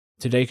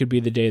Today could be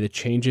the day that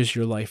changes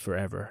your life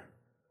forever.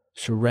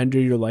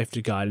 Surrender your life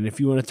to God. And if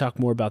you want to talk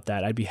more about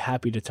that, I'd be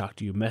happy to talk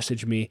to you.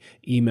 Message me,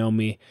 email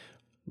me,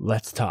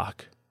 let's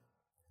talk.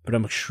 But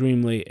I'm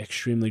extremely,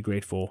 extremely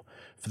grateful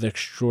for the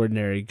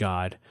extraordinary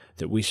God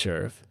that we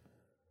serve.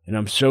 And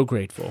I'm so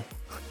grateful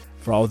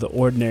for all the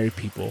ordinary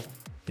people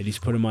that He's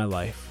put in my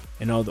life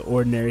and all the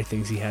ordinary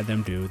things He had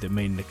them do that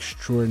made an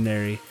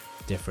extraordinary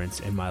difference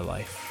in my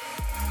life.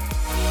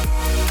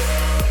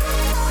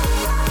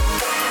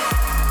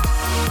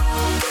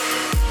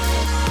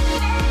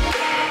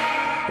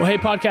 Well, hey,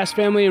 podcast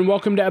family, and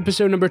welcome to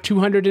episode number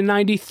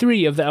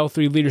 293 of the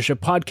L3 Leadership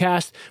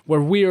Podcast,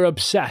 where we are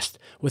obsessed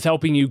with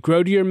helping you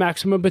grow to your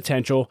maximum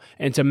potential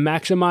and to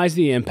maximize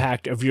the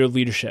impact of your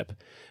leadership.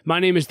 My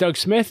name is Doug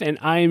Smith, and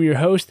I am your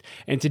host,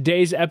 and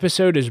today's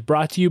episode is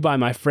brought to you by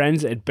my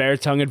friends at Bear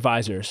Tongue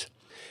Advisors.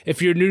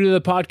 If you're new to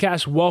the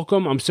podcast,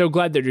 welcome. I'm so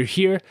glad that you're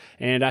here,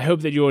 and I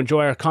hope that you'll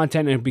enjoy our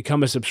content and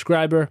become a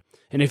subscriber.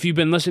 And if you've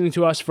been listening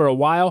to us for a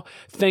while,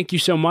 thank you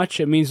so much.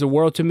 It means the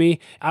world to me.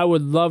 I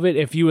would love it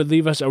if you would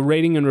leave us a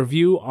rating and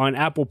review on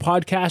Apple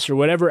Podcasts or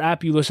whatever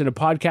app you listen to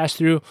podcasts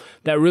through.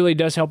 That really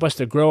does help us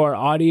to grow our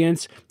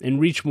audience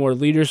and reach more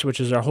leaders, which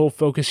is our whole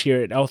focus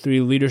here at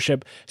L3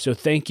 Leadership. So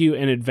thank you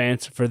in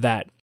advance for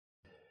that.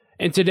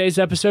 In today's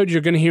episode, you're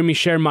going to hear me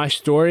share my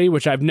story,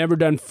 which I've never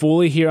done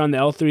fully here on the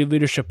L3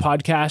 Leadership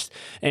Podcast.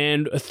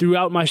 And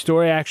throughout my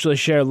story, I actually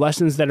share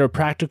lessons that are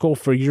practical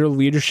for your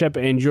leadership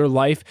and your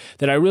life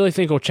that I really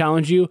think will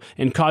challenge you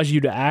and cause you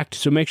to act.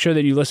 So make sure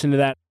that you listen to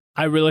that.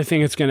 I really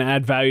think it's going to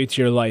add value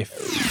to your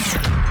life.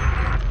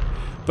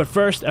 But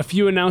first, a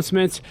few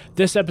announcements.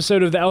 This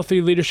episode of the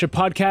L3 Leadership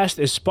Podcast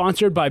is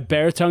sponsored by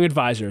Bear Tongue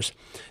Advisors.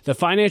 The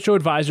financial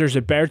advisors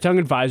at Bear Tongue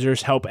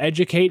Advisors help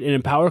educate and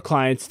empower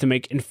clients to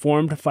make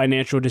informed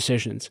financial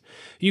decisions.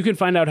 You can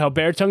find out how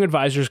Bear Tongue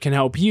Advisors can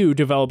help you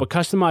develop a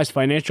customized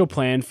financial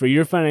plan for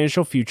your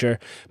financial future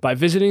by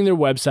visiting their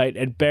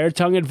website at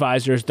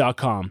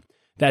beartongueadvisors.com.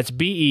 That's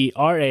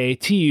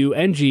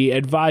BERATUNG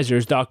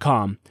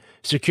advisors.com.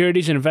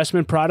 Securities and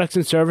investment products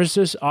and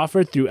services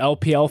offered through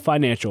LPL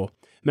Financial.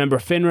 Member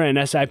FINRA and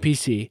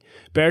SIPC.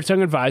 Bear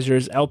Tongue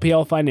Advisors,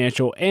 LPL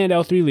Financial, and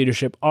L3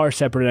 Leadership are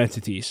separate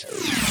entities.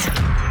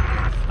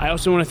 I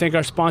also want to thank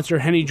our sponsor,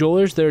 Henny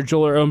Jewelers. They're a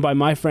jeweler owned by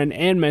my friend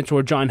and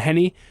mentor, John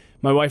Henny.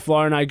 My wife,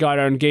 Laura, and I got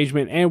our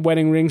engagement and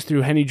wedding rings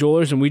through Henny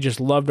Jewelers, and we just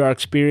loved our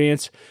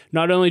experience.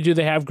 Not only do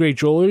they have great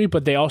jewelry,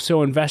 but they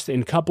also invest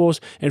in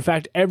couples. In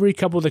fact, every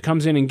couple that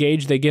comes in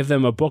engaged, they give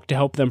them a book to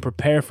help them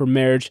prepare for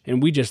marriage,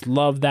 and we just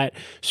love that.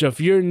 So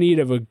if you're in need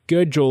of a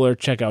good jeweler,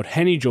 check out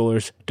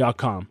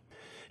hennyjewelers.com.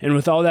 And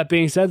with all that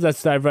being said,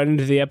 let's dive right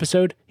into the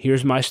episode.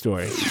 Here's my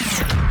story.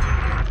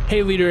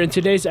 Hey leader, in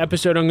today's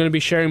episode, I'm going to be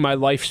sharing my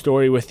life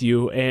story with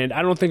you. And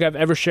I don't think I've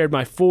ever shared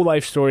my full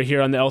life story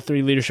here on the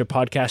L3 Leadership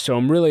Podcast, so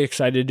I'm really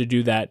excited to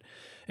do that.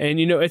 And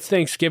you know, it's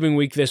Thanksgiving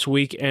week this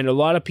week, and a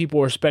lot of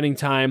people are spending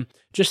time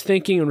just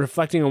thinking and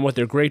reflecting on what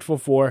they're grateful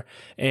for.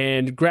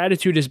 And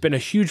gratitude has been a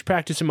huge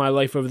practice in my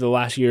life over the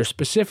last year.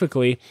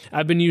 Specifically,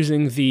 I've been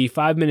using the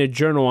 5-minute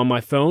journal on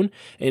my phone,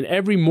 and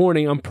every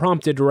morning I'm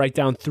prompted to write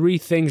down 3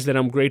 things that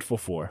I'm grateful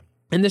for.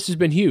 And this has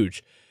been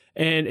huge.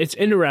 And it's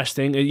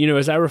interesting, you know,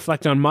 as I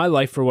reflect on my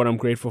life for what I'm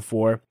grateful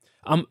for,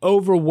 I'm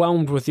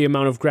overwhelmed with the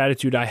amount of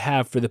gratitude I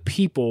have for the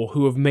people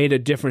who have made a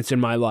difference in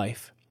my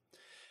life.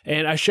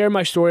 And I share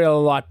my story a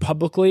lot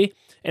publicly.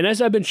 And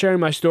as I've been sharing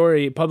my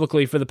story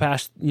publicly for the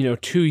past,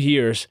 2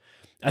 years,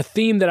 a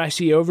theme that I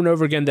see over and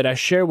over again that I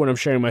share when I'm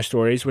sharing my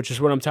stories, which is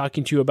what I'm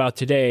talking to you about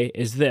today,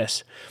 is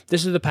this.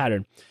 This is the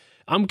pattern.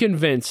 I'm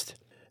convinced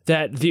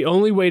that the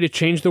only way to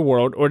change the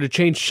world or to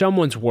change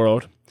someone's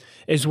world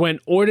is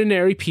when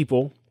ordinary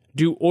people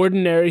do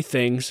ordinary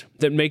things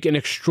that make an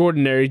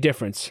extraordinary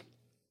difference.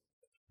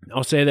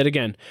 I'll say that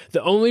again.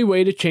 The only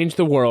way to change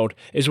the world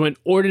is when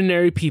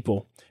ordinary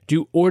people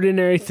do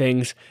ordinary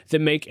things that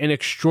make an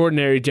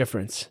extraordinary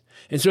difference.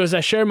 And so as I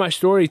share my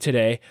story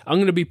today, I'm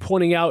going to be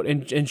pointing out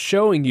and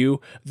showing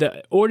you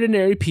that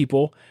ordinary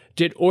people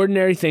did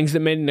ordinary things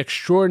that made an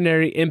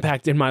extraordinary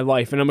impact in my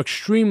life. And I'm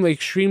extremely,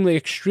 extremely,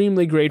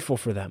 extremely grateful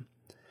for them.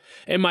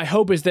 And my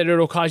hope is that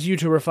it'll cause you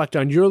to reflect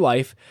on your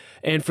life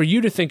and for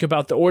you to think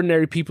about the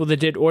ordinary people that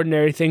did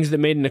ordinary things that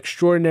made an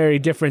extraordinary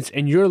difference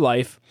in your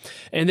life,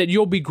 and that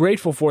you'll be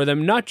grateful for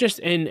them, not just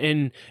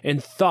in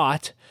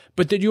thought,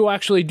 but that you'll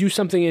actually do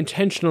something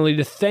intentionally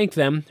to thank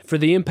them for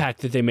the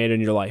impact that they made in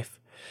your life.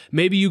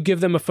 Maybe you give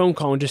them a phone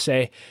call and just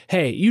say,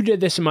 hey, you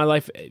did this in my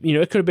life. It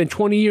could have been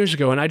 20 years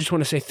ago, and I just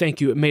want to say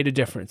thank you. It made a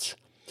difference.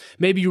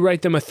 Maybe you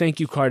write them a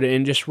thank you card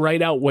and just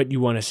write out what you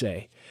want to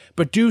say.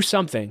 But do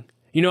something.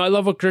 I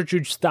love what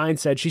Gertrude Stein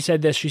said. She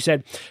said this. She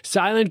said,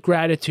 silent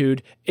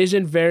gratitude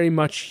isn't very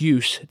much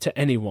use to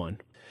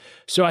anyone.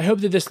 So I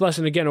hope that this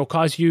lesson, again, will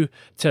cause you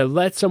to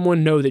let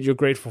someone know that you're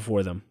grateful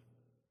for them.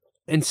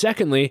 And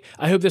secondly,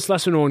 I hope this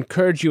lesson will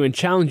encourage you and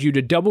challenge you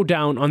to double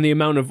down on the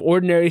amount of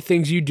ordinary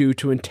things you do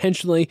to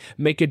intentionally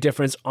make a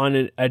difference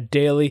on a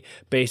daily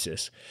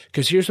basis.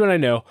 Because here's what I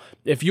know.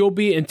 If you'll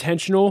be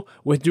intentional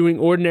with doing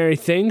ordinary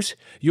things,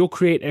 you'll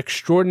create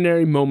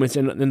extraordinary moments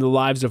in the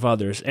lives of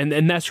others.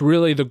 And that's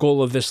really the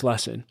goal of this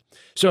lesson.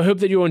 So I hope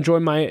that you'll enjoy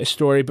my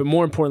story, but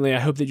more importantly, I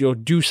hope that you'll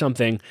do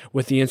something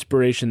with the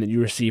inspiration that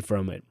you receive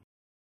from it.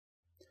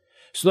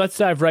 So let's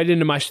dive right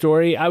into my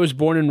story. I was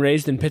born and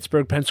raised in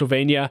Pittsburgh,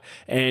 Pennsylvania,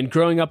 and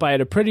growing up, I had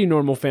a pretty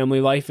normal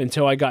family life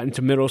until I got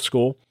into middle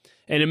school.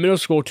 And in middle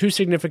school, two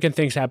significant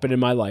things happened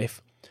in my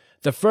life.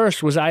 The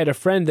first was I had a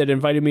friend that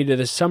invited me to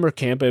this summer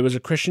camp. It was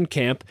a Christian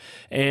camp,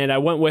 and I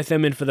went with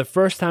him, and for the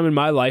first time in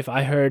my life,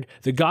 I heard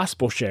the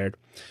gospel shared.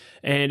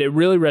 And it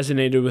really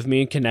resonated with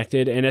me and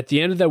connected. And at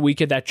the end of that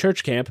week at that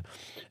church camp,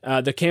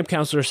 the camp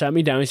counselor sat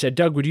me down. He said,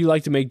 "Doug, would you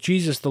like to make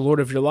Jesus the Lord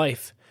of your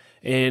life?"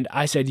 And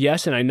I said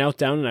yes, and I knelt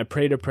down and I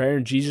prayed a prayer,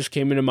 and Jesus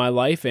came into my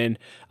life, and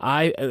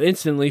I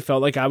instantly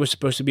felt like I was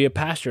supposed to be a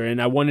pastor, and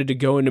I wanted to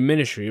go into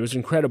ministry. It was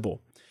incredible.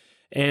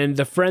 And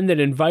the friend that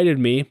invited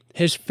me,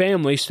 his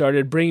family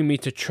started bringing me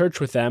to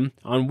church with them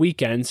on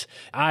weekends.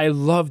 I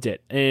loved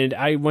it, and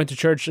I went to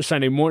church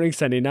Sunday morning,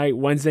 Sunday night,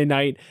 Wednesday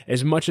night,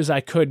 as much as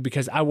I could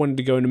because I wanted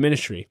to go into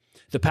ministry.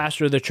 The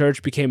pastor of the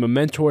church became a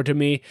mentor to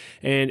me,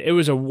 and it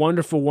was a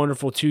wonderful,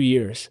 wonderful 2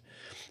 years.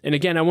 And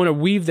again, I want to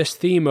weave this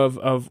theme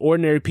of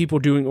ordinary people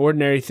doing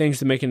ordinary things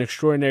to make an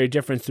extraordinary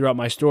difference throughout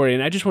my story.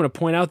 And I just want to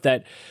point out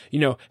that,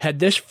 had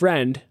this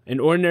friend,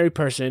 an ordinary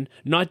person,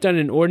 not done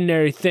an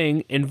ordinary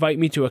thing, invite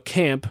me to a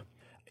camp,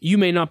 you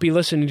may not be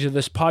listening to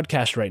this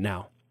podcast right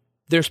now.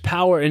 There's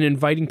power in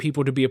inviting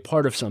people to be a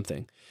part of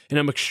something. And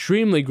I'm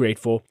extremely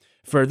grateful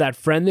for that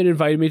friend that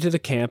invited me to the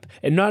camp.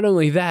 And not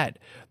only that,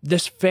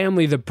 this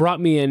family that brought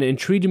me in and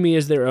treated me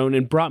as their own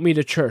and brought me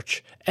to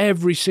church.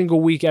 Every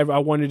single week I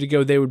wanted to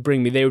go, they would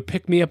bring me. They would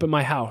pick me up at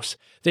my house.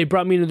 They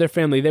brought me into their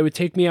family. They would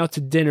take me out to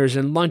dinners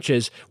and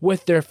lunches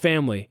with their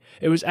family.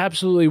 It was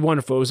absolutely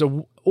wonderful. It was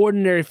an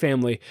ordinary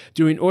family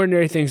doing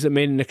ordinary things that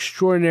made an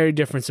extraordinary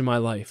difference in my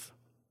life.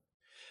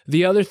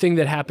 The other thing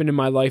that happened in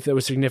my life that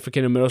was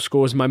significant in middle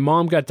school was my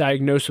mom got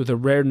diagnosed with a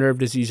rare nerve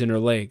disease in her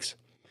legs.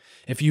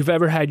 If you've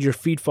ever had your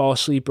feet fall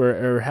asleep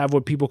or have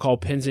what people call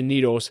pins and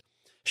needles,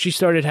 she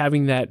started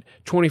having that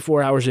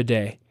 24 hours a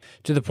day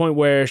to the point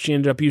where she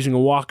ended up using a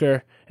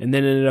walker and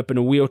then ended up in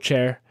a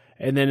wheelchair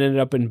and then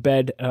ended up in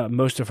bed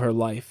most of her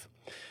life.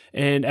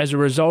 And as a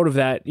result of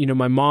that,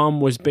 my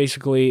mom was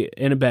basically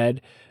in a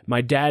bed.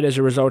 My dad, as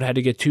a result, had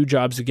to get 2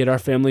 jobs to get our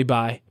family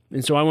by.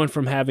 And so I went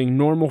from having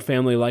normal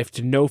family life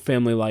to no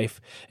family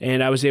life,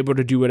 and I was able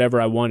to do whatever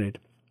I wanted.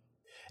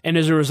 And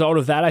as a result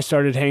of that, I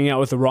started hanging out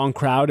with the wrong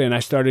crowd, and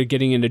I started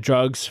getting into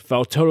drugs,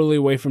 fell totally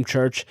away from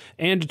church,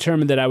 and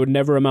determined that I would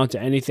never amount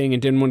to anything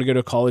and didn't want to go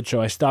to college,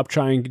 so I stopped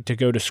trying to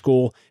go to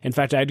school. In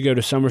fact, I had to go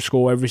to summer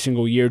school every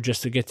single year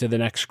just to get to the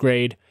next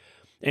grade.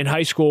 In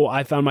high school,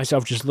 I found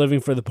myself just living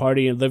for the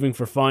party and living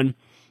for fun.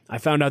 I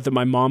found out that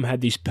my mom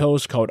had these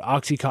pills called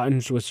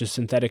Oxycontin, which is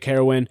synthetic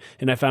heroin,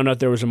 and I found out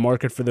there was a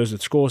market for those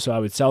at school, so I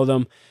would sell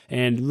them.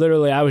 And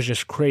literally, I was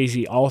just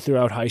crazy all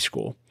throughout high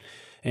school.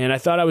 And I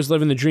thought I was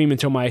living the dream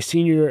until my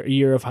senior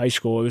year of high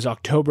school. It was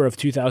October of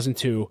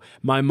 2002.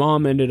 My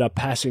mom ended up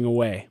passing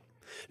away.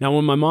 Now,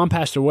 when my mom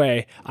passed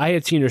away, I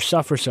had seen her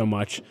suffer so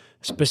much,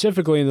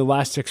 specifically in the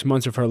last 6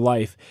 months of her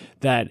life,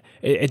 that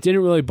it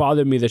didn't really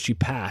bother me that she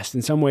passed.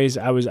 In some ways,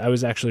 I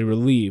was actually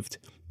relieved.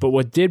 But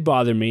what did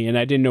bother me, and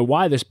I didn't know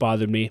why this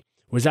bothered me,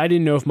 was I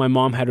didn't know if my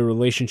mom had a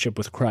relationship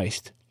with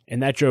Christ.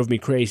 And that drove me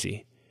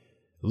crazy.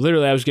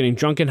 Literally, I was getting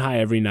drunk and high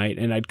every night,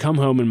 and I'd come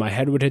home and my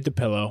head would hit the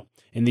pillow,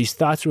 and these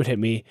thoughts would hit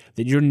me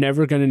that you're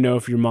never going to know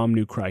if your mom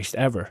knew Christ,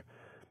 ever.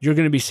 You're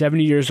going to be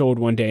 70 years old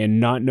one day and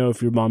not know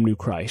if your mom knew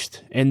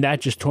Christ. And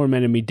that just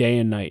tormented me day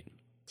and night.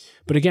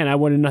 But again, I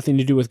wanted nothing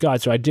to do with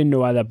God, so I didn't know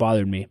why that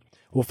bothered me.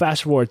 Well,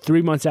 fast forward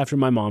 3 months after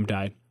my mom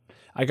died,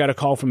 I got a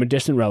call from a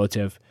distant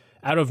relative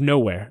out of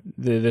nowhere.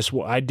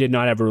 I did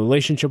not have a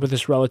relationship with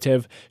this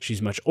relative.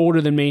 She's much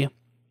older than me,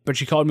 but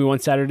she called me one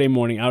Saturday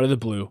morning out of the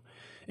blue.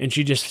 And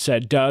she just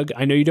said, "Doug,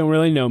 I know you don't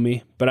really know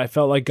me, but I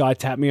felt like God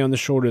tapped me on the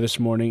shoulder this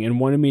morning and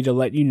wanted me to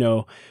let you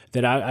know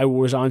that I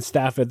was on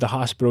staff at the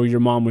hospital your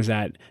mom was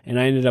at, and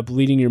I ended up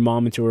leading your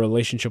mom into a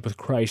relationship with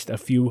Christ a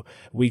few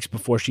weeks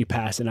before she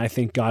passed, and I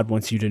think God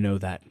wants you to know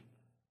that."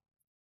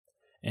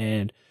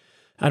 And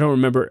I don't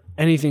remember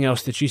anything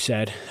else that she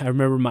said. I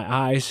remember my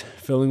eyes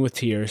filling with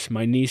tears,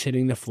 my knees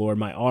hitting the floor,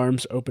 my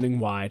arms opening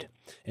wide,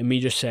 and me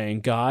just saying,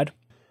 "God,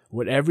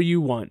 whatever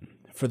you want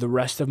for the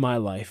rest of my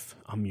life,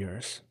 I'm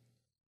yours.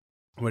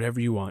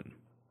 Whatever you want."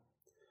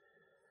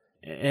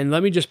 And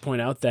let me just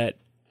point out that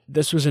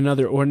this was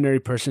another ordinary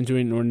person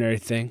doing an ordinary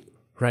thing,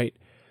 right?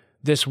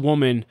 This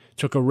woman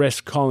took a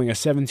risk calling a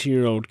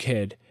 17-year-old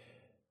kid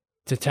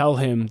to tell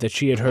him that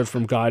she had heard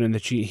from God and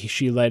that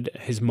she led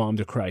his mom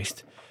to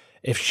Christ.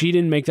 If she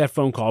didn't make that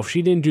phone call, if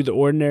she didn't do the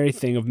ordinary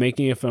thing of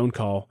making a phone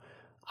call,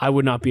 I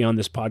would not be on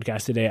this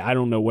podcast today. I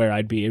don't know where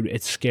I'd be.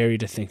 It's scary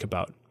to think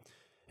about.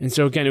 And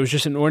so again, it was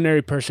just an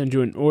ordinary person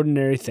doing an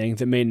ordinary thing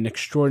that made an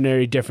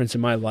extraordinary difference in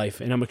my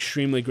life. And I'm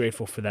extremely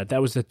grateful for that.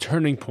 That was the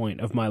turning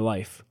point of my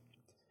life.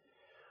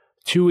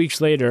 2 weeks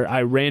later,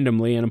 I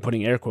randomly, and I'm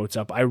putting air quotes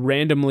up, I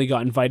randomly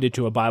got invited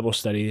to a Bible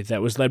study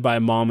that was led by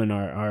a mom in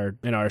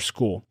our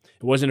school.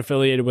 It wasn't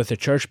affiliated with a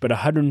church, but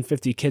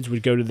 150 kids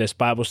would go to this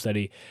Bible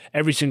study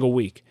every single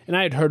week. And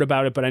I had heard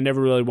about it, but I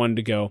never really wanted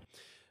to go.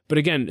 But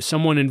again,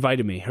 someone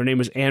invited me. Her name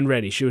was Ann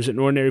Reddy. She was an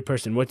ordinary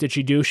person. What did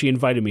she do? She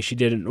invited me. She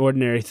did an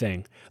ordinary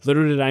thing.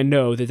 Little did I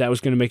know that that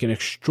was going to make an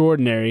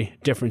extraordinary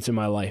difference in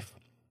my life.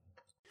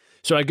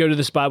 So I go to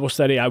this Bible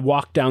study. I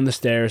walked down the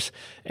stairs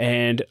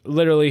and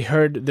literally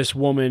heard this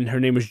woman, her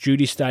name was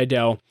Judy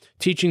Stidell,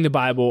 teaching the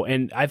Bible.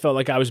 And I felt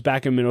like I was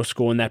back in middle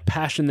school, and that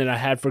passion that I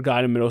had for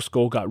God in middle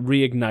school got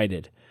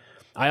reignited.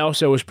 I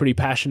also was pretty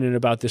passionate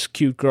about this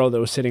cute girl that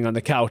was sitting on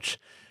the couch.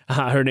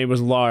 Her name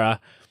was Laura.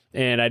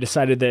 And I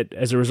decided that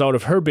as a result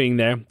of her being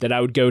there, that I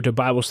would go to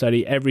Bible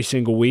study every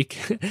single week,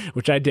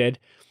 which I did.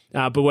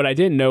 But what I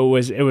didn't know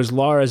was it was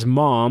Laura's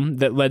mom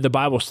that led the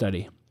Bible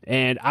study.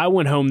 And I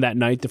went home that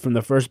night from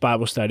the first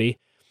Bible study,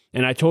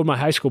 and I told my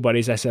high school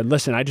buddies, I said,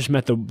 listen, I just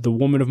met the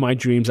woman of my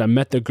dreams. I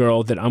met the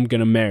girl that I'm going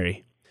to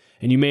marry.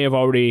 And you may have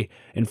already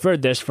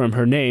inferred this from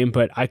her name,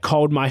 but I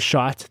called my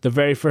shot the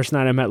very first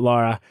night I met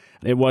Laura.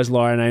 It was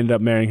Laura, and I ended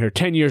up marrying her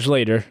 10 years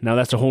later. Now,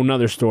 that's a whole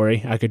nother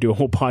story I could do a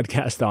whole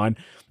podcast on.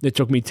 It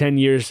took me 10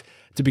 years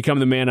to become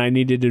the man I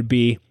needed to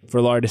be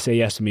for Laura to say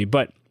yes to me.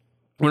 But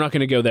we're not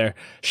going to go there.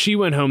 She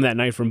went home that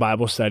night from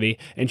Bible study,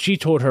 and she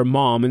told her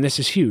mom, and this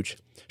is huge.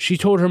 She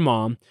told her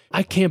mom,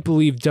 I can't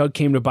believe Doug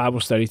came to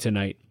Bible study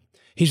tonight.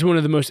 He's one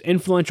of the most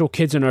influential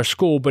kids in our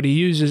school, but he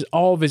uses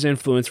all of his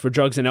influence for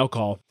drugs and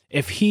alcohol.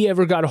 If he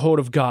ever got a hold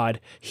of God,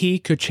 he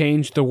could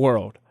change the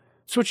world.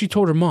 That's what she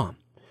told her mom.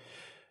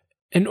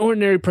 An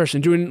ordinary person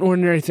doing an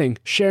ordinary thing,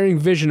 sharing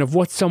vision of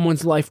what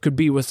someone's life could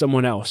be with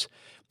someone else.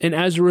 And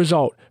as a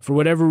result, for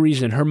whatever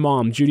reason, her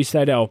mom, Judy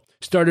Stidell,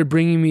 started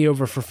bringing me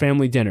over for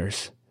family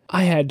dinners.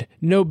 I had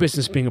no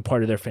business being a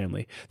part of their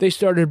family. They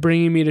started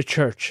bringing me to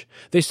church.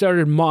 They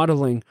started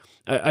modeling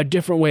a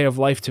different way of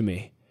life to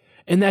me.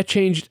 And that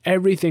changed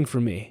everything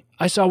for me.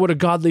 I saw what a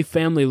godly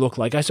family looked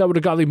like. I saw what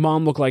a godly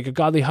mom looked like, a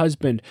godly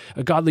husband,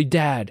 a godly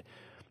dad,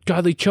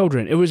 godly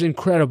children. It was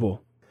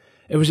incredible.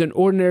 It was an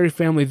ordinary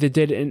family that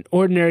did an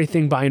ordinary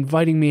thing by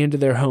inviting me into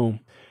their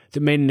home that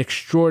made an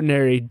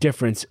extraordinary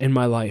difference in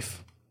my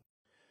life.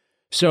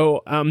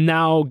 So I'm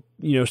now,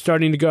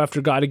 starting to go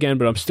after God again,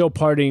 but I'm still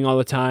partying all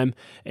the time.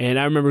 And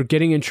I remember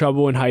getting in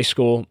trouble in high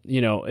school.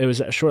 It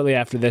was shortly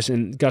after this,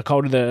 and got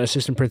called to the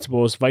assistant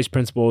principal's, vice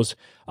principal's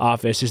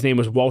office. His name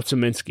was Walt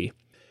Zeminski.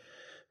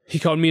 He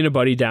called me and a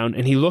buddy down,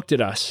 and he looked at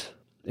us.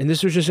 And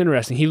this was just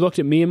interesting. He looked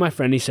at me and my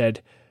friend. He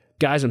said,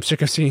 guys, I'm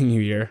sick of seeing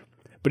you here.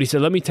 But he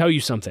said, let me tell you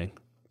something.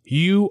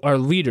 You are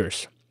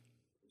leaders.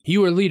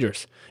 You are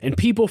leaders, and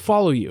people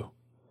follow you.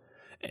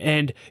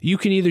 And you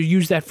can either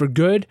use that for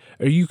good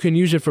or you can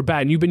use it for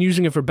bad. And you've been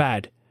using it for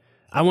bad.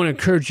 I want to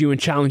encourage you and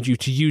challenge you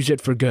to use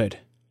it for good.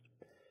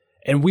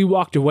 And we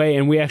walked away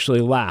and we actually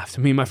laughed.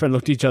 Me and my friend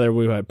looked at each other.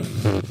 We went,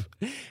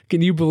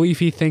 can you believe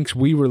he thinks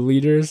we were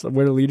leaders?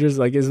 We're leaders?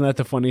 Like, isn't that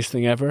the funniest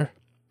thing ever?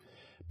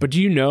 But do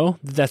you know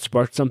that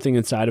sparked something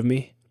inside of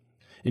me?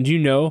 And do you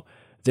know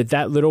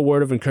that little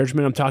word of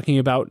encouragement I'm talking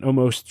about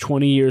almost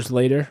 20 years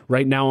later,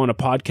 right now on a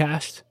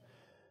podcast?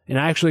 And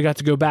I actually got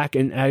to go back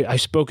and I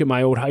spoke at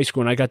my old high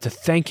school, and I got to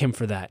thank him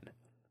for that.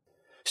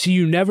 See,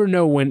 you never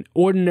know when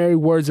ordinary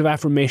words of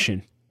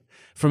affirmation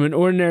from an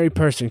ordinary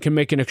person can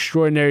make an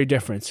extraordinary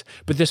difference.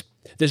 But this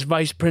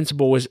vice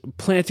principal was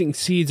planting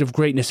seeds of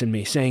greatness in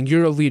me, saying,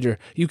 you're a leader.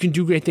 You can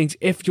do great things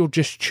if you'll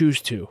just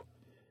choose to.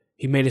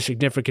 He made a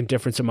significant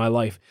difference in my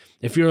life.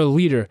 If you're a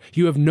leader,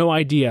 you have no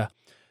idea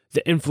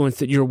the influence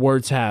that your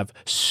words have.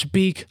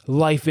 Speak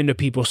life into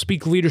people.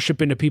 Speak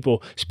leadership into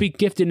people. Speak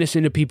giftedness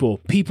into people.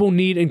 People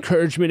need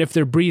encouragement if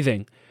they're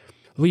breathing.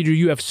 Leader,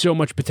 you have so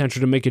much potential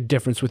to make a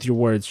difference with your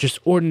words, just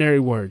ordinary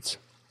words.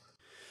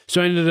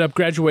 So I ended up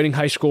graduating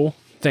high school,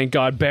 thank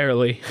God,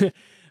 barely.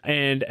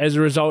 And as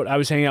a result, I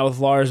was hanging out with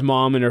Laura's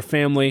mom and her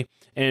family,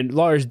 and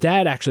Laura's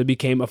dad actually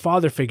became a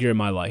father figure in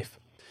my life.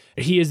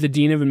 He is the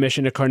dean of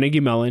admission at Carnegie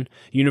Mellon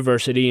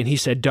University, and he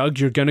said, Doug,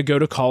 you're going to go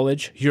to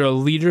college. You're a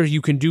leader.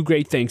 You can do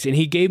great things. And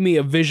he gave me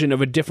a vision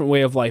of a different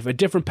way of life, a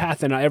different path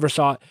than I ever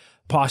saw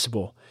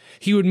possible.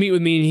 He would meet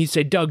with me, and he'd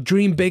say, Doug,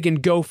 dream big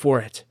and go for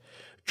it.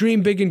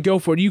 Dream big and go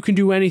for it. You can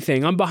do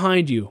anything. I'm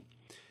behind you.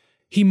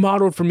 He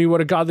modeled for me what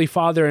a godly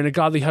father and a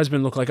godly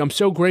husband look like. I'm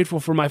so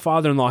grateful for my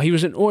father-in-law. He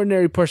was an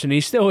ordinary person.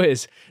 He still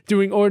is,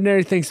 doing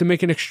ordinary things to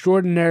make an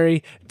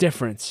extraordinary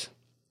difference.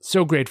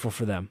 So grateful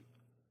for them.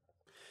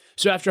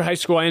 So after high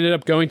school, I ended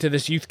up going to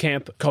this youth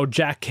camp called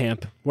Jack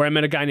Camp, where I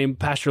met a guy named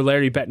Pastor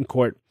Larry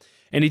Betancourt,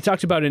 and he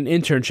talked about an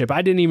internship.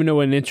 I didn't even know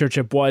what an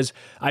internship was.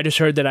 I just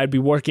heard that I'd be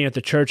working at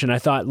the church, and I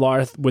thought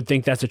Laura would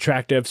think that's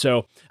attractive.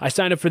 So I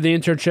signed up for the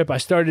internship. I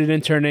started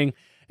interning,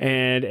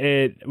 and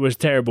it was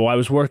terrible. I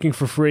was working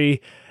for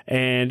free,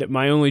 and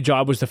my only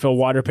job was to fill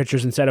water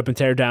pitchers and set up and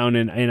tear down,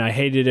 and I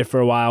hated it for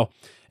a while,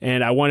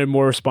 and I wanted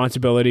more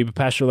responsibility, but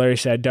Pastor Larry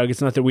said, Doug,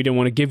 it's not that we didn't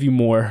want to give you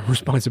more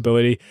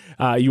responsibility.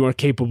 You weren't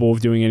capable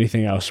of doing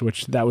anything else,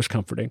 which that was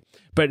comforting.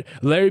 But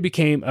Larry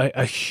became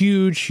a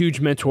huge,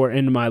 huge mentor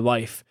in my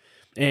life.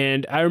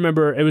 And I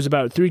remember it was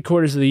about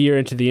 3/4 of the year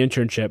into the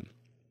internship,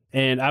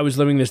 and I was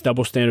living this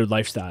double standard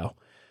lifestyle.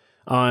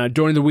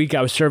 During the week,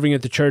 I was serving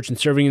at the church and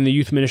serving in the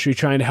youth ministry,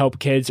 trying to help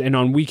kids. And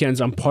on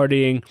weekends, I'm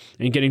partying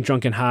and getting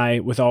drunk and high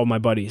with all of my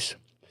buddies.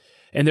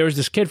 And there was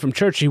this kid from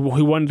church who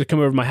wanted to come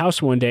over to my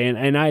house one day,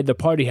 and I had the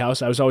party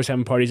house. I was always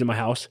having parties at my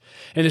house.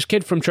 And this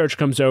kid from church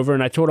comes over,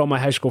 and I told all my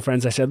high school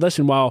friends, I said,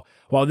 listen, while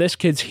this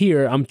kid's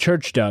here, I'm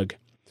Church Doug.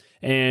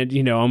 And,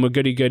 I'm a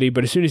goody-goody,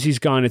 but as soon as he's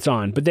gone, it's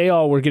on. But they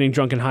all were getting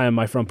drunk and high on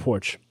my front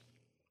porch.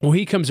 Well,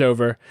 he comes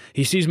over,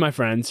 he sees my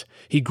friends,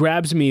 he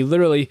grabs me,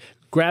 literally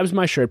grabs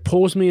my shirt,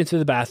 pulls me into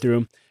the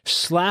bathroom,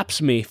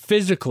 slaps me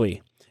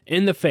physically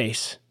in the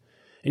face,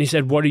 and he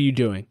said, what are you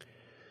doing?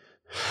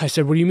 I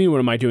said, what do you mean, what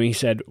am I doing? He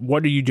said,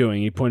 what are you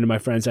doing? He pointed to my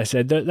friends. I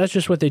said, that's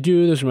just what they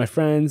do. Those are my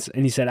friends.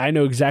 And he said, I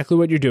know exactly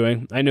what you're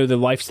doing. I know the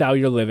lifestyle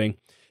you're living.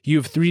 You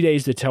have 3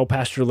 days to tell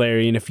Pastor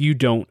Larry, and if you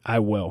don't, I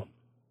will.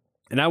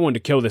 And I wanted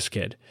to kill this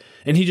kid.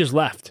 And he just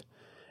left.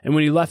 And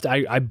when he left,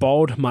 I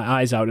bawled my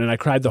eyes out, and I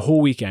cried the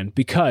whole weekend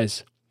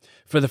because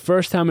for the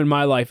first time in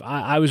my life,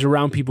 I was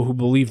around people who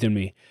believed in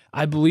me.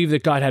 I believed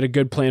that God had a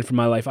good plan for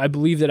my life. I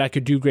believed that I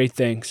could do great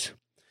things.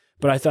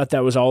 But I thought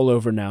that was all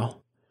over now.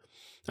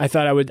 I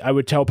thought I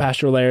would tell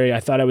Pastor Larry. I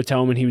thought I would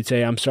tell him, and he would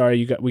say, I'm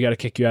sorry, we got to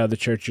kick you out of the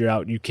church. You're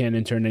out. You can't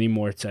intern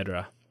anymore,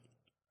 etc.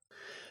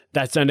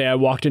 That Sunday, I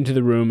walked into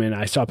the room, and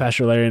I saw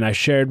Pastor Larry, and I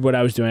shared what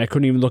I was doing. I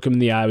couldn't even look him in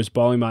the eye. I was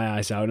bawling my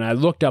eyes out, and I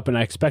looked up, and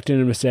I expected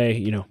him to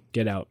say,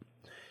 get out.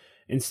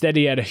 Instead,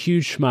 he had a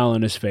huge smile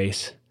on his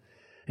face,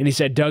 and he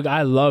said, Doug,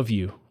 I love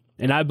you,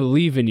 and I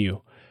believe in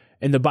you.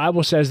 And the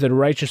Bible says that a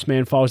righteous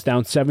man falls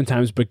down 7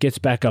 times but gets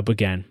back up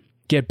again.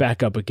 Get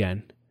back up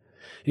again.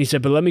 And he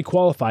said, but let me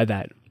qualify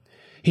that.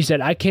 He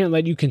said, I can't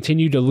let you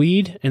continue to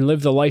lead and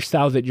live the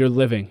lifestyle that you're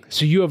living.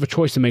 So you have a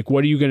choice to make.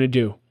 What are you going to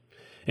do?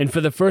 And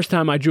for the first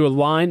time, I drew a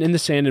line in the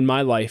sand in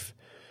my life.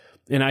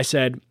 And I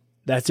said,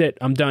 that's it.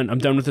 I'm done. I'm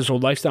done with this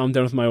old lifestyle. I'm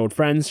done with my old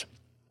friends.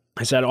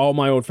 I sat all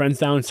my old friends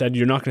down and said,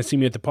 you're not going to see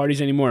me at the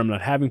parties anymore. I'm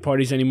not having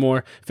parties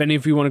anymore. If any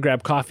of you want to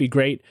grab coffee,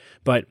 great.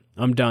 But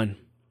I'm done.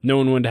 No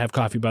one wanted to have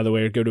coffee, by the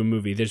way, or go to a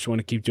movie. They just want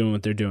to keep doing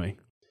what they're doing.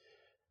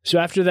 So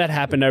after that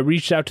happened, I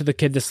reached out to the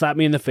kid that slapped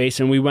me in the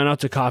face, and we went out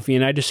to coffee,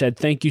 and I just said,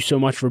 thank you so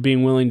much for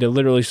being willing to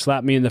literally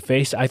slap me in the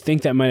face. I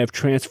think that might have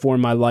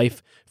transformed my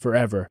life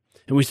forever.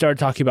 And we started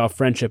talking about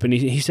friendship, and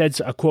he said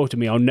a quote to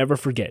me I'll never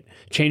forget,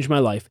 changed my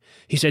life.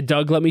 He said,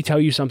 Doug, let me tell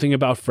you something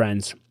about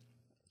friends.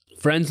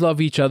 Friends love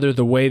each other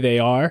the way they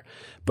are,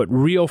 but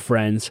real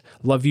friends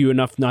love you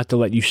enough not to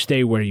let you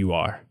stay where you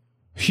are.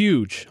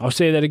 Huge. I'll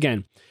say that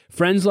again.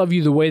 Friends love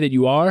you the way that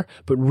you are,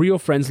 but real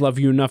friends love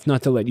you enough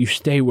not to let you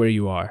stay where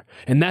you are.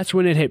 And that's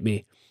when it hit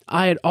me.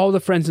 I had all the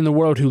friends in the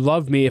world who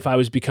loved me if I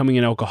was becoming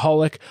an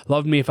alcoholic,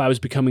 loved me if I was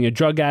becoming a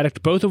drug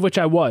addict, both of which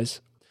I was.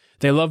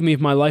 They loved me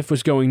if my life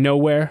was going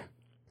nowhere.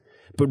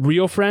 But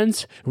real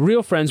friends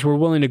were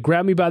willing to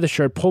grab me by the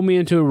shirt, pull me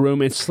into a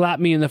room, and slap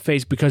me in the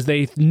face because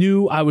they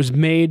knew I was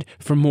made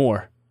for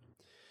more.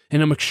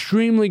 And I'm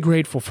extremely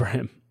grateful for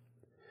him.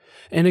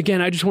 And again,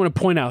 I just want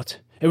to point out,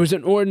 it was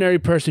an ordinary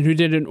person who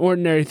did an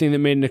ordinary thing that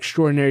made an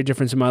extraordinary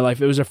difference in my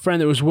life. It was a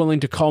friend that was willing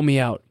to call me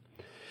out.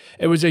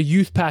 It was a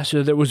youth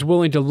pastor that was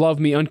willing to love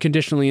me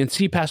unconditionally and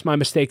see past my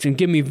mistakes and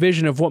give me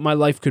vision of what my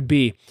life could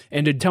be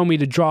and to tell me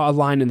to draw a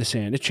line in the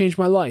sand. It changed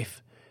my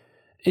life.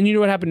 And you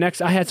know what happened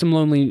next? I had some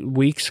lonely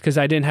weeks because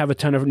I didn't have a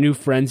ton of new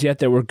friends yet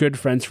that were good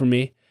friends for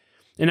me.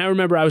 And I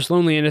remember I was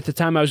lonely, and at the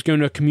time I was going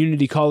to a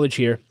community college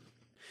here.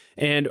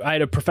 And I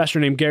had a professor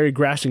named Gary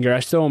Grassinger. I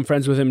still am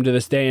friends with him to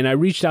this day. And I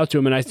reached out to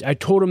him, and I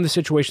told him the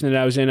situation that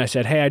I was in. I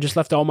said, hey, I just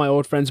left all my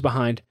old friends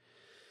behind.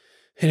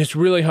 And it's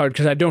really hard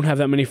because I don't have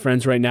that many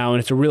friends right now,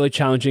 and it's a really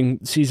challenging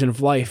season of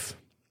life.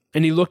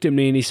 And he looked at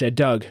me and he said,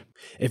 Doug,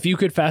 if you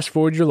could fast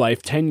forward your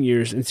life 10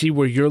 years and see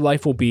where your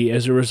life will be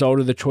as a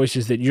result of the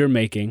choices that you're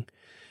making,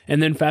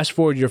 and then fast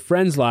forward your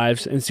friends'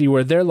 lives and see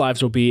where their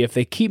lives will be if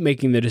they keep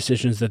making the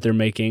decisions that they're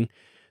making,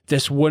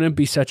 this wouldn't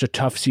be such a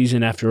tough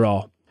season after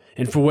all.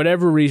 And for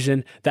whatever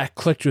reason, that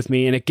clicked with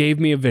me, and it gave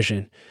me a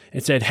vision.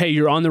 It said, hey,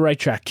 you're on the right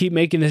track. Keep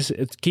making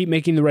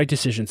the right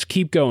decisions.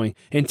 Keep going.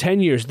 In 10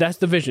 years, that's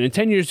the vision. In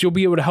 10 years, you'll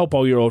be able to help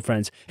all your old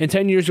friends. In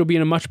 10 years, you'll be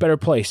in a much better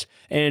place.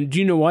 And do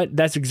you know what?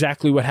 That's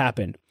exactly what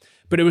happened.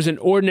 But it was an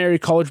ordinary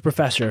college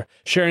professor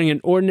sharing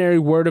an ordinary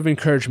word of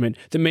encouragement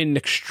that made an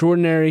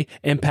extraordinary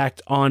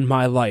impact on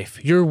my life.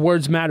 Your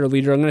words matter,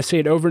 leader. I'm going to say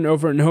it over and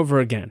over and over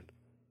again.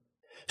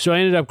 So I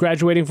ended up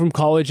graduating from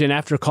college, and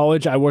after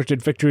college, I worked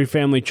at Victory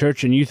Family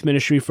Church and youth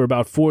ministry for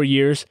about 4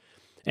 years.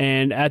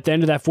 And at the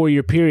end of that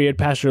 4-year period,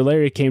 Pastor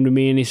Larry came to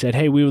me and he said,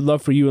 hey, we would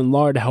love for you and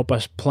Laura to help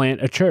us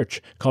plant a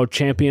church called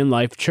Champion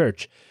Life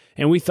Church.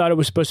 And we thought it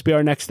was supposed to be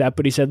our next step,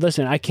 but he said,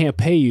 listen, I can't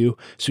pay you,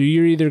 so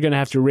you're either going to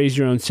have to raise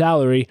your own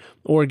salary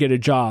or get a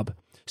job.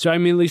 So I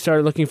immediately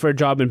started looking for a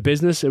job in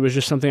business. It was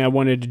just something I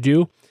wanted to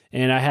do.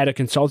 And I had a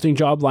consulting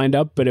job lined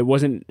up, but it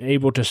wasn't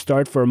able to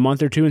start for a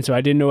month or two. And so I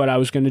didn't know what I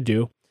was going to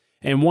do.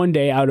 And one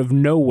day, out of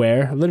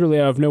nowhere, literally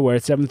out of nowhere,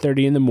 at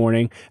 7:30 in the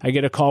morning, I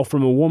get a call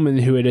from a woman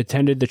who had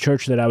attended the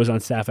church that I was on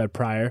staff at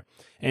prior.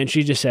 And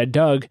she just said,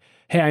 Doug,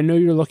 hey, I know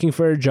you're looking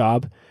for a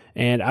job,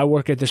 and I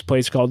work at this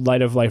place called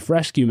Light of Life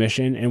Rescue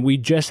Mission, and we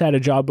just had a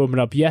job open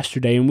up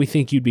yesterday, and we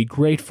think you'd be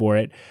great for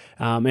it.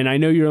 And I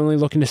know you're only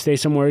looking to stay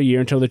somewhere a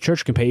year until the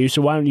church can pay you,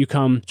 so why don't you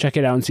come check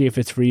it out and see if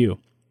it's for you?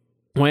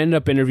 Well, I ended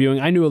up interviewing.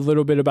 I knew a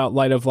little bit about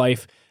Light of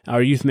Life.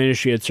 Our youth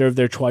ministry had served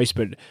there twice,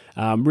 but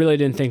really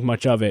didn't think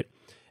much of it.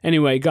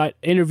 Anyway, got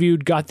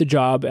interviewed, got the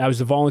job. I was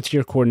the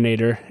volunteer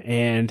coordinator,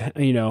 and,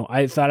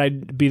 I thought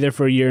I'd be there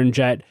for a year in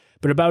Jet.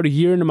 But about a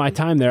year into my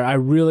time there, I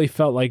really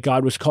felt like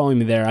God was calling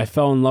me there. I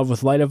fell in love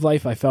with Light of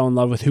Life. I fell in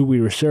love with who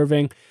we were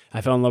serving. I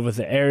fell in love with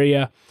the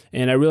area,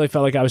 and I really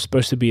felt like I was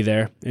supposed to be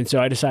there. And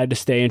so I decided to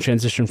stay and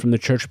transition from the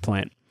church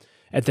plant.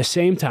 At the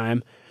same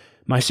time,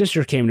 my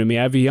sister came to me.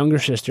 I have a younger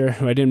sister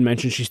who I didn't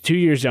mention. She's 2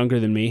 years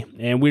younger than me,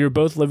 and we were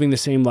both living the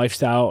same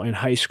lifestyle in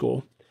high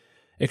school.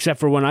 Except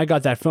for when I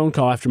got that phone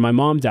call after my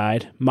mom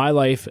died, my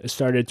life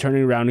started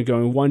turning around and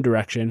going one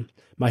direction.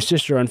 My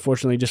sister,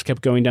 unfortunately, just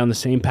kept going down the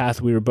same path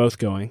we were both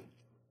going.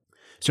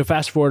 So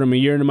fast forward, I'm a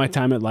year into my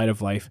time at Light of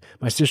Life.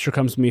 My sister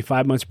comes to me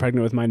 5 months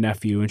pregnant with my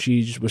nephew, and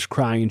she just was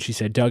crying, and she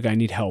said, Doug, I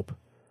need help.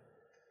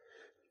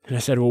 And I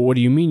said, well, what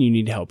do you mean you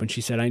need help? And she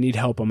said, I need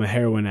help. I'm a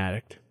heroin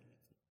addict.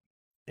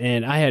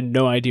 And I had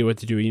no idea what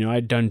to do. I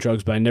had done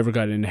drugs, but I never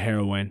got into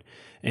heroin.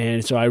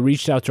 And so I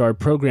reached out to our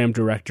program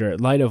director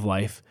at Light of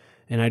Life,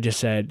 and I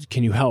just said,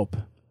 can you help?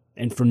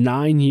 And for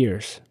 9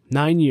 years,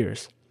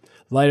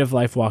 Light of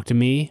Life walked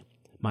me,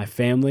 my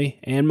family,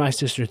 and my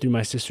sister through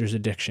my sister's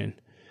addiction.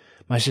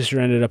 My sister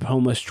ended up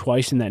homeless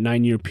twice in that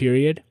 9-year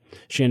period.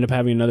 She ended up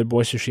having another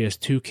boy, so she has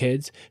 2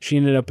 kids. She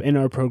ended up in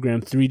our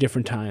program 3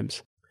 different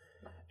times.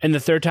 And the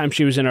third time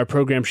she was in our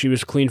program, she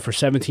was clean for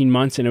 17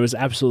 months, and it was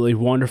absolutely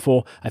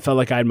wonderful. I felt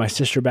like I had my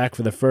sister back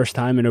for the first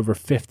time in over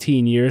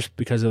 15 years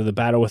because of the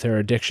battle with her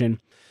addiction.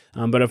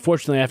 But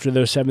unfortunately, after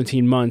those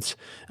 17 months,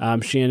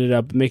 she ended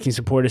up making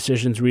some poor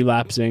decisions,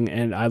 relapsing,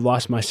 and I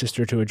lost my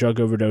sister to a drug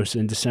overdose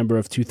in December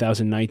of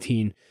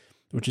 2019,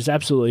 which is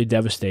absolutely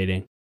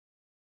devastating.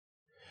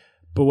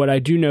 But what I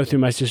do know through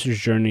my sister's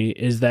journey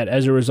is that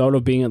as a result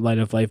of being at Light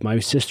of Life, my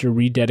sister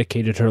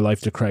rededicated her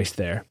life to Christ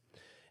there.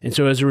 And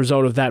so as a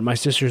result of that, my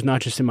sister's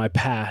not just in my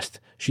past,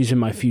 she's in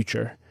my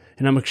future.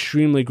 And I'm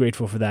extremely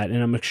grateful for that.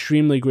 And I'm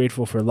extremely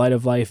grateful for Light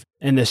of Life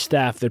and the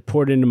staff that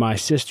poured into my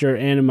sister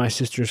and in my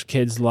sister's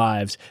kids'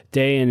 lives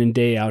day in and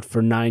day out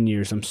for 9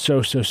 years. I'm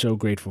so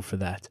grateful for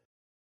that.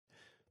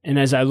 And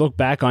as I look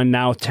back on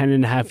now 10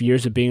 and a half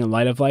years of being at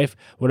Light of Life,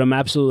 what I'm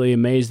absolutely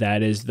amazed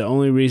at is the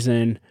only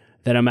reason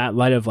that I'm at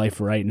Light of Life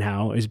right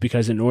now is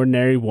because an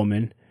ordinary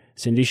woman,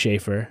 Cindy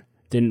Schaefer,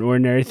 did an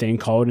ordinary thing,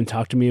 called and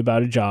talked to me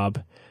about a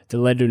job that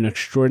led to an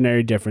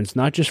extraordinary difference,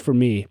 not just for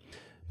me,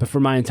 but for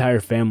my entire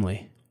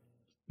family.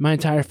 My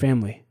entire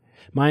family,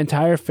 my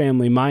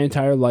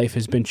entire life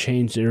has been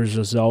changed as a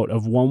result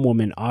of one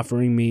woman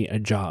offering me a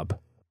job.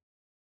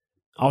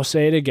 I'll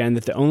say it again,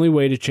 that the only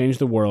way to change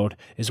the world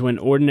is when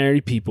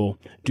ordinary people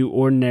do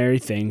ordinary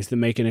things that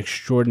make an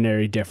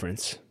extraordinary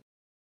difference.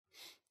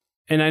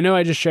 And I know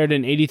I just shared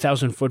an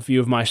 80,000-foot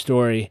view of my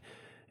story,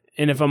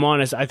 and if I'm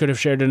honest, I could have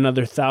shared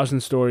another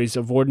 1,000 stories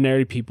of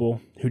ordinary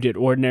people who did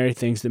ordinary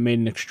things that made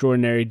an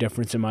extraordinary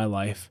difference in my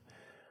life.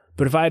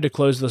 But if I had to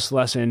close this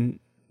lesson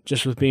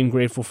just with being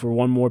grateful for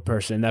one more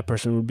person, that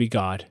person would be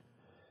God.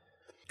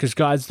 Because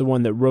God's the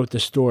one that wrote the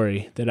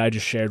story that I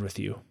just shared with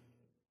you.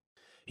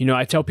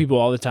 I tell people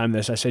all the time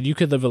this. I said, you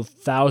could live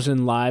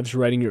 1,000 lives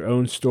writing your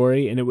own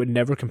story, and it would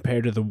never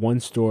compare to the one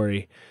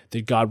story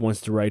that God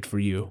wants to write for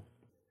you.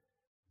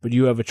 But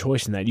you have a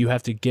choice in that. You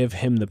have to give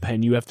him the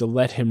pen. You have to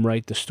let him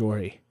write the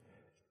story.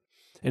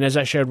 And as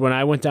I shared, when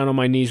I went down on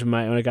my knees when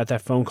I got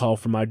that phone call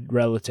from my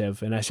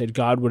relative, and I said,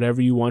 God,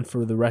 whatever you want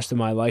for the rest of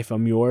my life,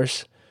 I'm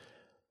yours.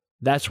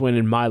 That's when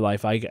in my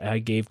life I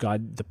gave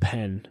God the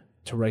pen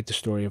to write the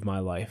story of my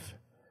life.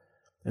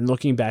 And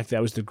looking back,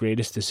 that was the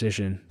greatest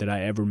decision that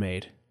I ever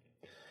made.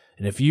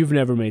 And if you've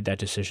never made that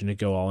decision to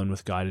go all in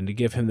with God and to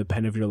give him the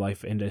pen of your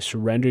life and to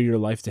surrender your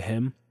life to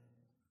him,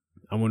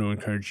 I want to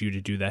encourage you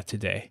to do that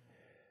today.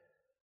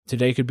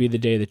 Today could be the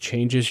day that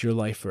changes your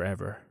life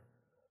forever.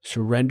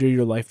 Surrender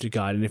your life to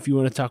God. And if you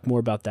want to talk more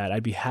about that,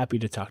 I'd be happy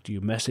to talk to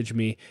you. Message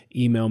me,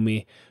 email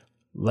me,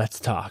 let's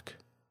talk.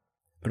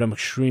 But I'm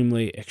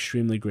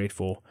extremely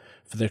grateful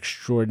for the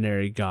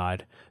extraordinary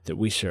God that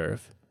we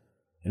serve.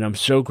 And I'm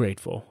so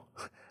grateful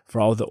for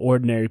all the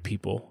ordinary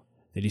people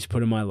that he's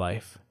put in my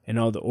life and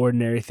all the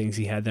ordinary things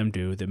he had them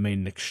do that made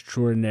an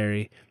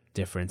extraordinary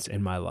difference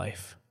in my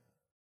life.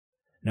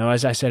 Now,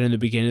 as I said in the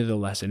beginning of the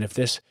lesson, if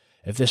this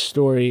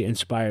story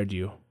inspired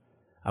you,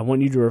 I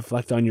want you to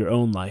reflect on your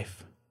own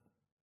life.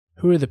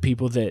 Who are the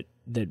people that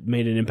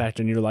made an impact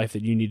on your life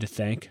that you need to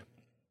thank?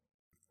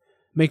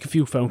 Make a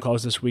few phone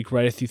calls this week,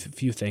 write a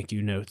few thank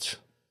you notes.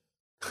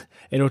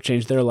 It'll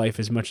change their life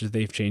as much as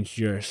they've changed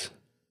yours.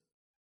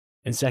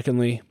 And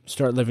secondly,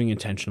 start living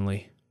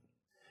intentionally.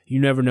 You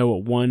never know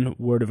what one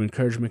word of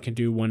encouragement can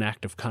do, one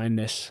act of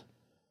kindness.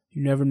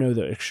 You never know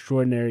the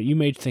extraordinary. You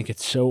may think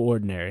it's so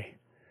ordinary.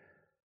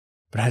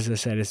 But as I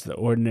said, it's the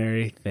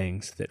ordinary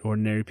things that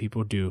ordinary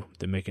people do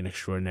that make an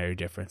extraordinary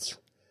difference.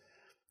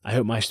 I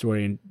hope my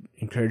story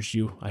encouraged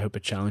you. I hope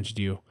it challenged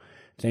you.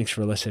 Thanks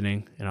for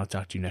listening, and I'll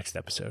talk to you next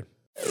episode.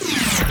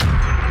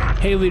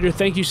 Hey leader,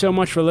 thank you so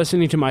much for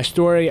listening to my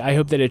story. I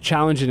hope that it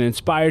challenged and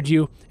inspired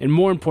you. And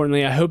more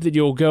importantly, I hope that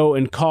you'll go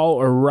and call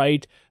or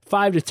write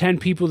 5 to 10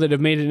 people that have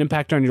made an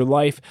impact on your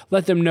life.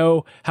 Let them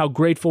know how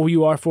grateful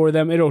you are for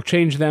them. It'll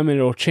change them and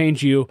it'll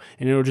change you,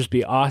 and it'll just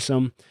be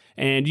awesome.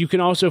 And you can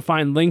also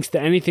find links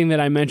to anything that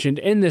I mentioned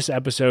in this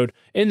episode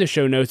in the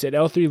show notes at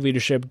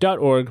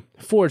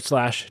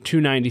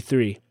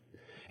l3leadership.org/293.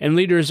 And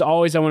leaders,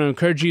 always, I want to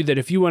encourage you that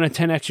if you want to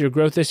 10x your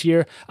growth this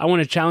year, I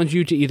want to challenge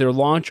you to either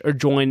launch or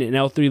join an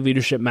L3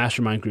 Leadership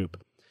Mastermind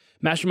Group.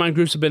 Mastermind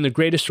groups have been the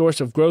greatest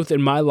source of growth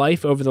in my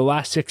life over the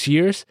last 6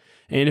 years.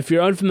 And if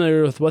you're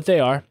unfamiliar with what they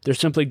are, they're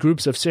simply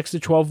groups of 6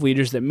 to 12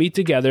 leaders that meet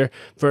together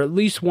for at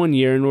least 1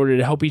 year in order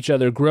to help each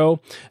other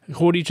grow,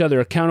 hold each other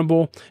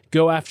accountable,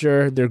 go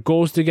after their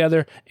goals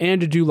together,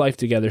 and to do life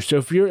together. So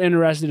if you're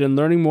interested in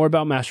learning more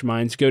about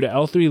masterminds, go to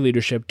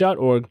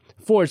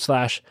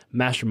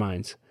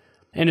l3leadership.org/masterminds.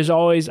 And as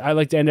always, I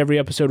like to end every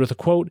episode with a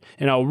quote,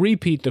 and I'll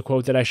repeat the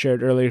quote that I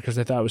shared earlier because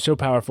I thought it was so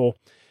powerful.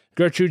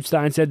 Gertrude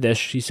Stein said this.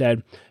 She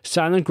said,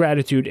 "Silent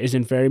gratitude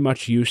isn't very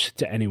much use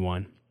to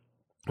anyone."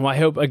 Well, I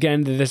hope,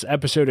 again, that this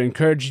episode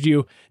encouraged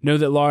you. Know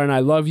that Laura and I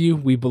love you.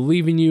 We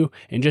believe in you.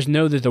 And just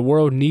know that the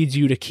world needs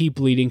you to keep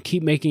leading,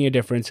 keep making a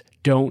difference.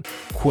 Don't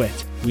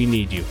quit. We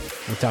need you.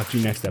 We'll talk to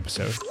you next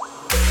episode.